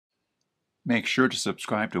Make sure to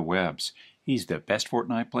subscribe to Webbs. He's the best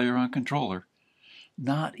Fortnite player on controller.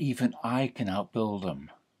 Not even I can outbuild him.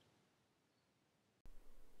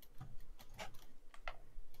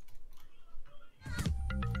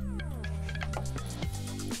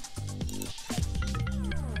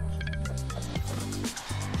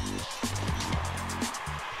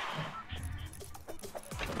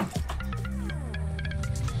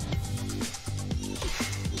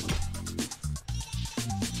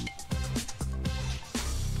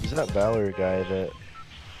 Who's that Valor guy that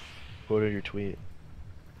quoted your tweet?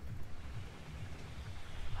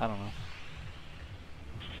 I don't know.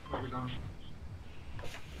 Where we going?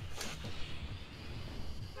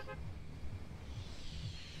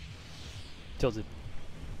 Tilted.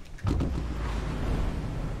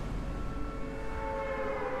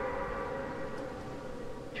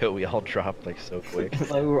 Yo, we all dropped like so quick.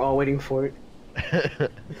 Like we were all waiting for it.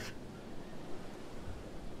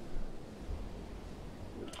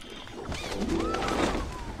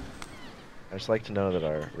 I just like to know that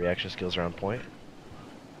our reaction skills are on point.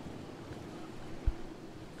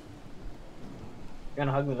 You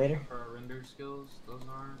gonna hug me later? For our render skills, those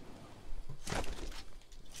aren't.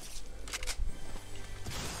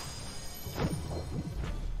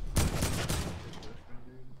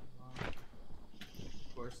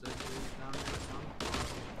 Of course, this is down there some.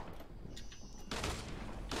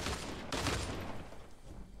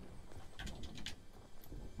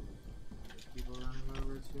 There's people running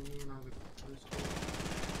over to me and I have a first goal.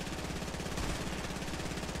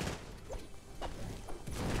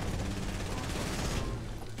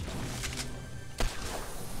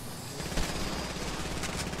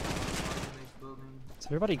 Is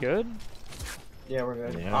everybody good? Yeah, we're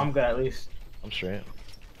good. Yeah. I'm good at least. I'm straight.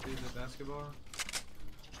 Dude, the basketball.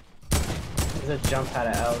 There's a jump pad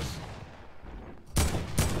at L's.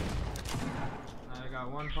 I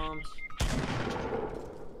got one pumped.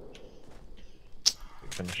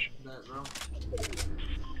 Good finish. That, bro.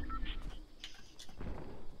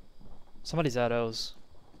 Somebody's at O's.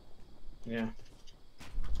 Yeah.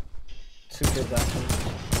 Two kids after.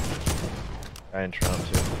 Guy in Toronto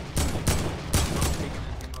too. Peeking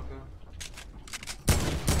at Team Mocha.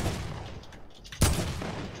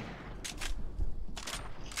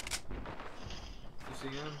 You see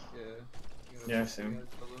him? Yeah. You gotta- Yeah, I see him. you got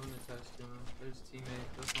the balloon attached to him. There's a teammate.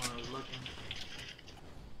 That's one I was looking.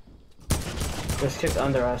 There's kids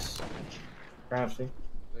under us. Crafty.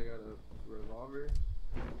 They got a revolver.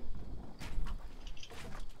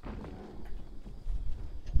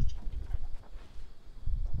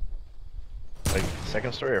 Like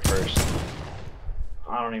second story or first?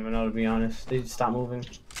 I don't even know, to be honest. They just stopped moving.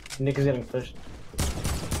 Nick is getting pushed.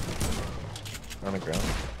 On the ground.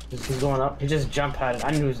 He's going up. He just jump padded.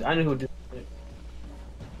 I knew who would do it.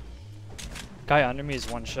 Guy under me is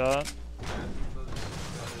one shot.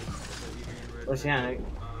 Where's he at, Nick?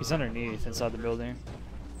 He's underneath inside the building.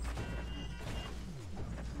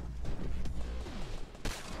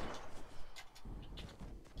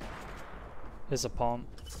 Here's a pump.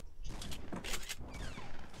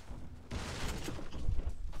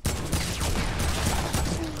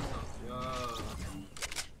 Yo.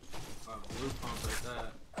 Blue pump like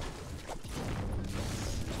that.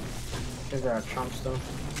 Here's our Trump still.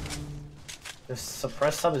 The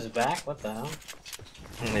suppress sub is back? What the hell?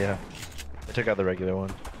 Yeah. I took out the regular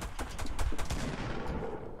one.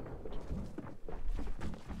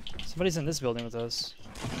 Somebody's in this building with us.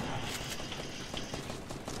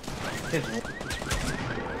 Kids.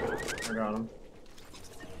 I got him.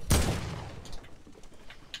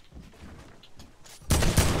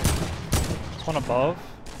 There's one above.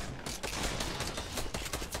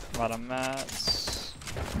 A lot of mats.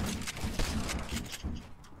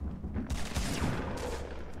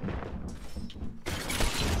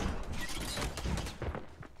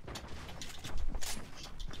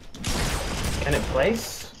 Can it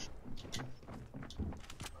place?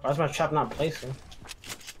 Why's my trap not placing?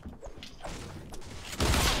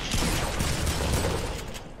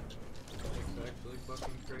 It's actually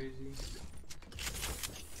fucking crazy.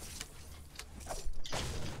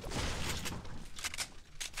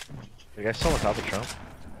 The guy's still on top of Trump.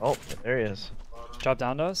 Oh, there he is. Drop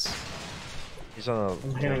down to us. He's on the.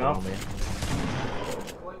 I'm healing up. Me.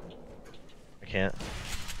 I can't.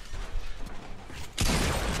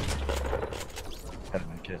 Had a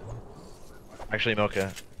med kit. Actually,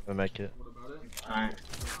 Mocha, a med kit. What about it? Alright.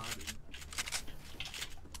 No, I didn't.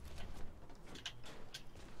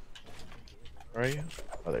 Where are you?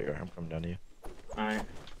 Oh, there you are. I'm coming down to you. Alright.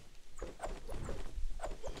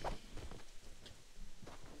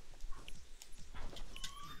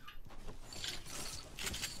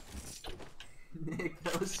 Nick,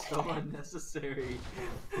 that was so unnecessary.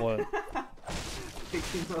 What?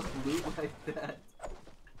 Picking up loot like that.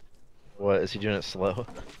 What is he doing it slow?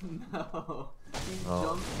 No. He Oh.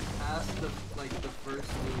 jumped past the first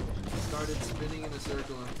loop, started spinning in a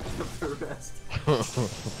circle and picked up the rest.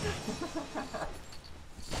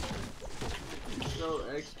 So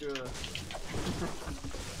extra.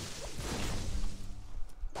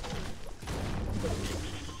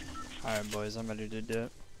 Alright, boys, I'm ready to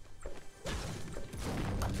dip.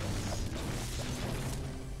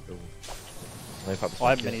 Let me pop this Well, I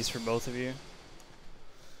have one, minis for both of you.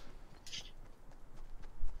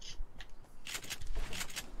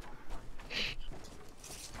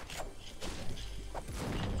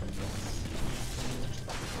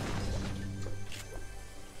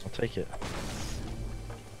 I'll take it.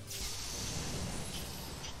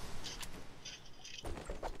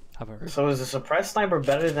 Have a So is the suppressed sniper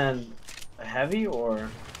better than a heavy or?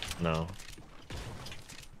 No.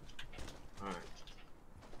 Alright.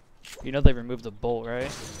 You know they removed the bolt,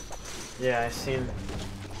 right? Yeah, I seen.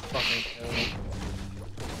 Fucking kill.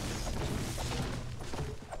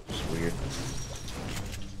 It's weird.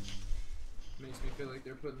 Makes me feel like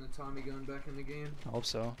they're putting the Tommy gun back in the game. I hope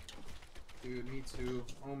so. Dude, me too.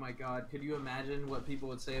 Oh my god, could you imagine what people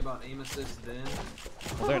would say about aim assist then?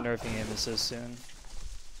 Well, they're nerfing aim assist soon.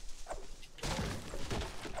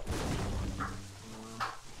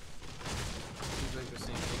 Seems like the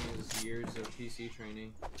same thing as years of PC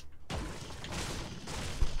training.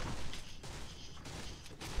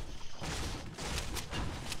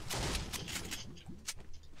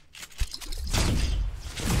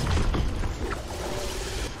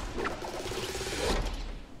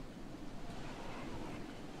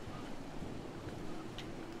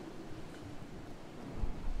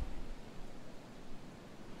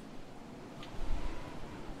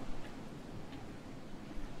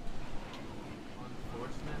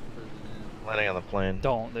 Unfortunate for them. Landing on the plane.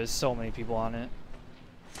 Don't. There's so many people on it.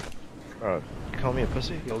 Oh, you call me a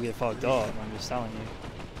pussy? You'll get fucked up. I'm just telling you.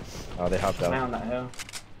 Oh, they hopped out. Down that hill.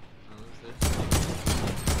 Oh, is this?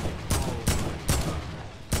 Oh my god.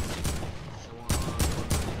 The one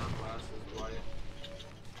on glasses, Wyatt.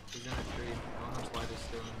 He's in a tree. I don't know if Wyatt is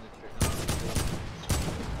still in the tree. No, he's still.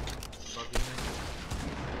 Above you, man.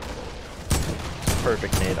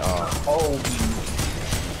 Perfect nade. Oh, Oh,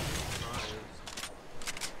 Surprise.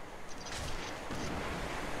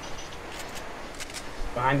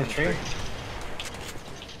 behind the tree.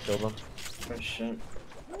 killed him. Good shit.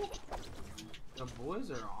 The boys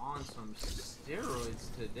are on some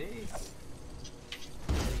steroids today.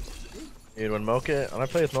 Dude, when I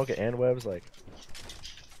play with Mocha and Webs, like,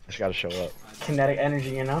 I just gotta show up. Kinetic energy,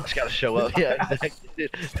 you know. I just gotta show up. Yeah, exactly, dude.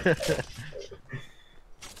 There's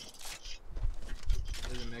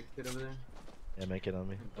a mech kit over there. Yeah, make it on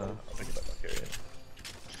me. I'll pick it up up here, yeah.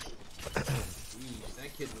 Jeez,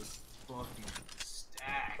 that kid was fucking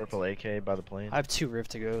stacked. Purple AK by the plane. I have 2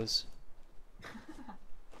 Rift to goes.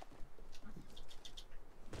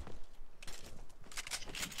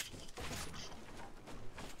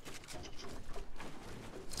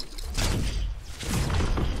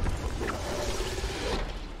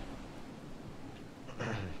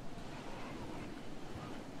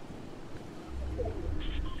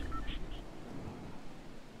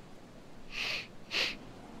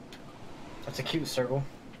 That's a cute circle.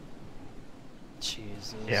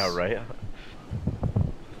 Jesus. Yeah, right?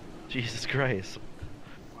 Jesus Christ.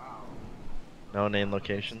 Wow. No name It's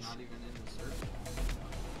locations. not even in the circle.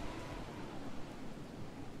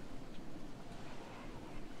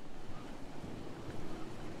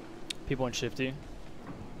 People in Shifty.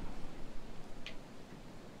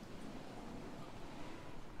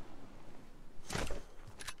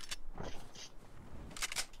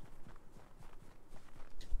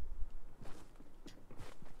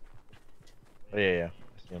 Oh, yeah, yeah.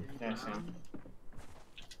 I see him. Yeah, I see him.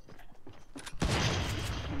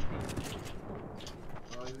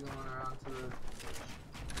 Oh, he's going around to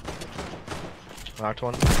the. Knocked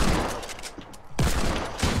one.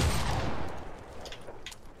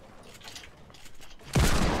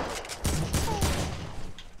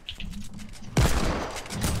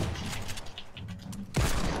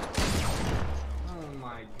 Oh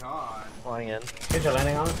my god. Flying in. Kids are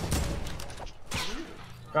landing on us.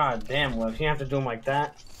 God damn, Web. You have to do them like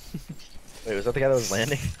that. Wait, was that the guy that was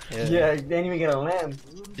landing? Yeah, you didn't even get a land.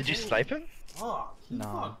 Did you snipe him? Fuck. He No.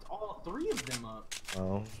 fucked all 3 of them up.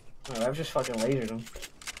 Oh. Oh, I've just fucking lasered him.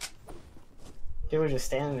 They were just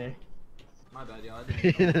standing there. My bad, y'all. I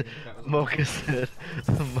didn't know that was Mocha said,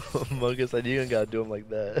 Mocha said, you ain't gotta do him like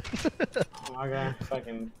that. Oh my god,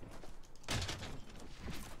 fucking.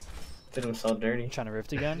 Did him so dirty. Trying to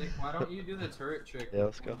rift again? Nick, why don't you do the turret trick Yeah,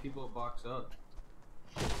 let's when go. people box up?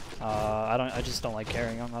 I just don't like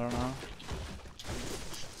carrying them. I don't know.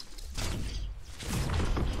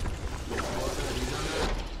 Mocha, have you done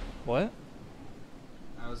that? What?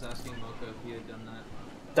 I was asking Mocha if he had done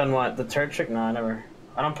that. Done what? The turret trick? No, I never.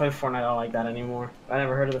 I don't play Fortnite all like that anymore. I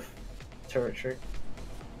never heard of the turret trick.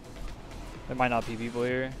 There might not be people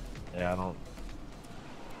here. Yeah, I don't.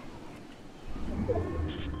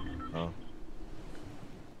 Oh.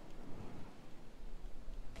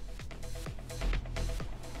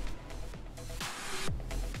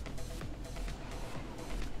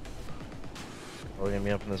 We're gonna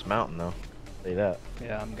be up in this mountain though. Say that.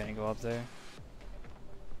 Yeah, I'm gonna go up there.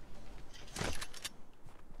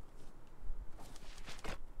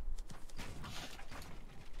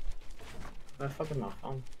 What the fuck is my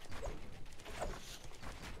phone?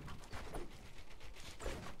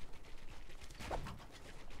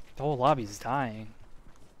 The whole lobby's dying.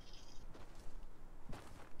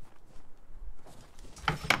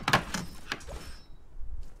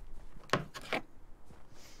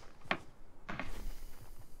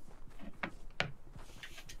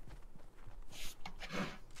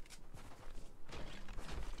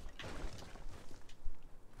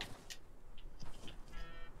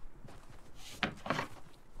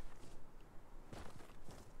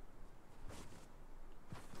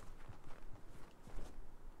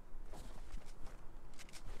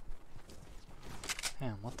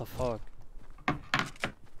 Damn, what the fuck?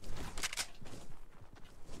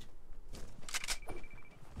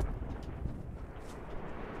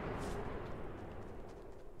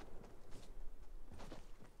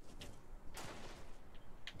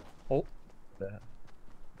 Oh,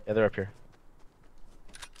 Yeah, they're up here.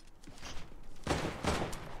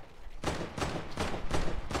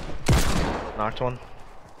 Knocked one.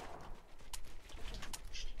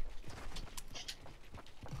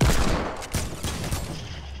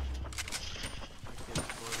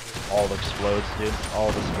 All explodes, dude. All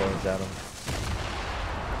explodes at him.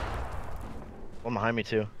 One behind me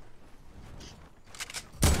too.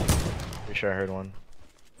 Pretty sure I heard one.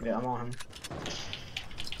 Yeah, I'm on him.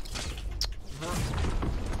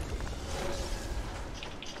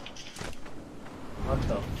 What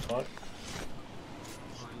the fuck?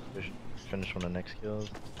 Finish one of the next kills.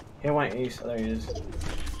 He went east. Oh, there he is.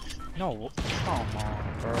 no. Come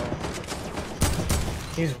on, bro.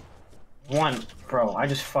 He's one, bro. I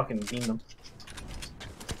just fucking beamed him.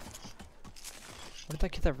 Where did that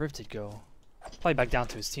kid that rifted go? Probably back down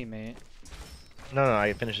to his teammate. No,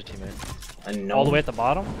 I finished a teammate. I know. All the way at the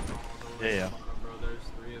bottom? Yeah. Bro, there's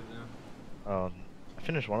 3 of them. Oh, I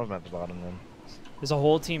finished one of them at the bottom then. There's a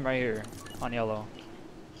whole team right here on yellow.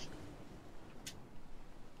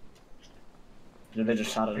 Dude, they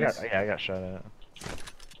just shot at us. I got shot at.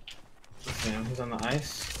 Damn, he's on the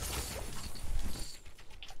ice.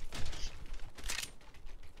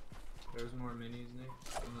 There's more minis, Nick.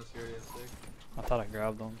 Unless you already have 6. I thought I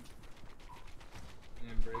grabbed them.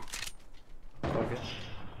 And break. Okay.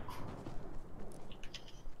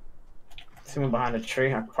 See him behind a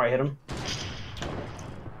tree. I could probably hit him.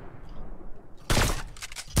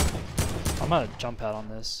 I'm gonna jump pad on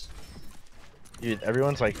this. Dude,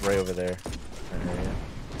 everyone's like right over there. Area.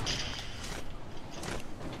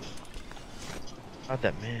 How'd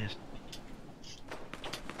that miss?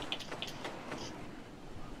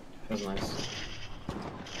 Feels nice.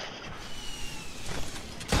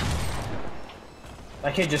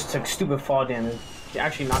 That kid just took stupid fall damage. He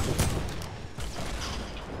actually knocked him.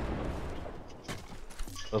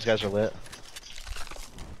 Those guys are lit.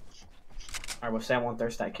 Alright, well, Sam won't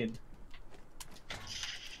thirst that kid.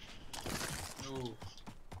 Ooh.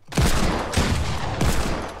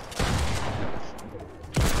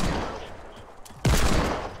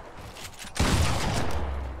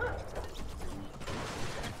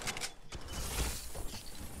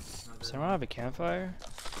 Does anyone have a campfire?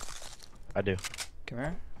 I do. Come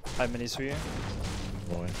here. 5 minis for you.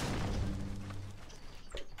 Boy.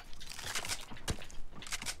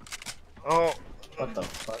 Oh, What the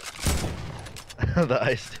fuck? the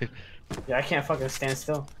ice, dude. Yeah, I can't fucking stand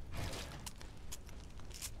still.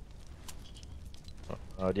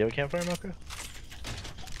 Oh, do you have a campfire, Mocha?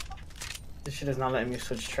 This shit is not letting me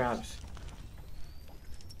switch traps.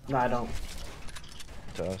 No, I don't.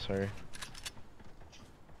 To us, sorry.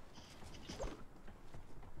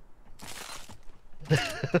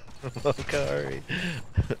 Mocha, hurry.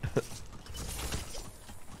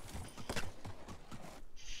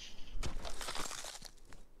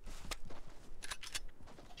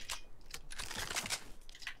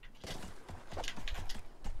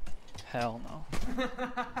 Hell no.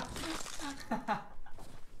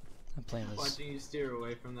 plane was Watching you steer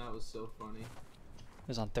away from that was so funny.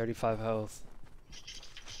 on 35 health.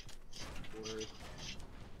 Word.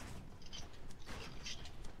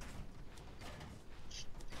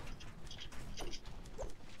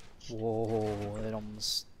 Whoa, it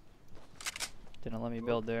almost didn't let me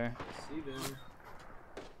build there. See them.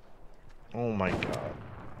 Oh my god.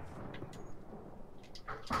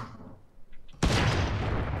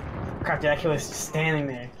 Crap, that kid was just standing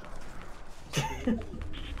there.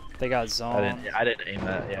 They got zone. I didn't aim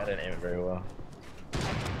that. Yeah, I didn't aim it very well.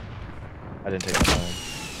 I didn't take my time.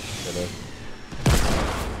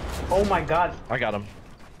 Should've. Oh my god. I got him.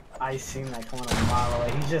 I seen that coming a mile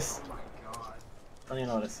away. He just Oh my god. don't even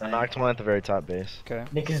know what to say. I knocked one at the very top base. Okay.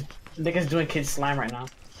 Nick is doing kid slime right now.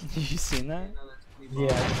 You seen that? Another 20 Yeah,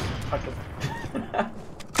 bomb. just fucking. Oh,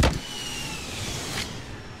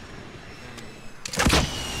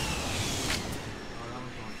 that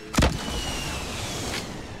one's going through.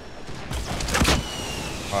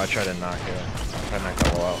 Oh, I tried to knock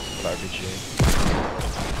that wall out with RPG.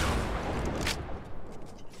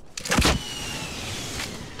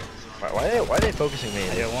 Why are they focusing me?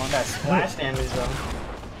 I get one. That splash damage though.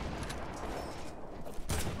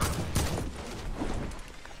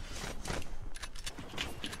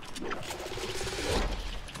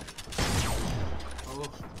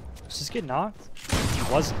 Oh, Does this get knocked?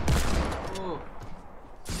 It wasn't. oh,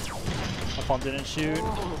 My phone didn't shoot.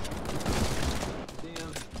 oh.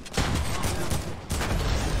 Damn.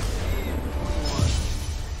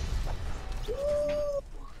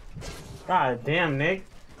 God damn, Nick.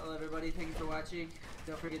 Hello everybody, thank you for watching.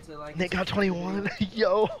 Don't forget to like. Nick got 21.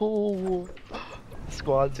 Yo.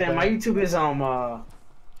 Squad's Damn, my back. YouTube is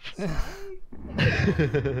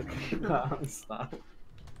Stop.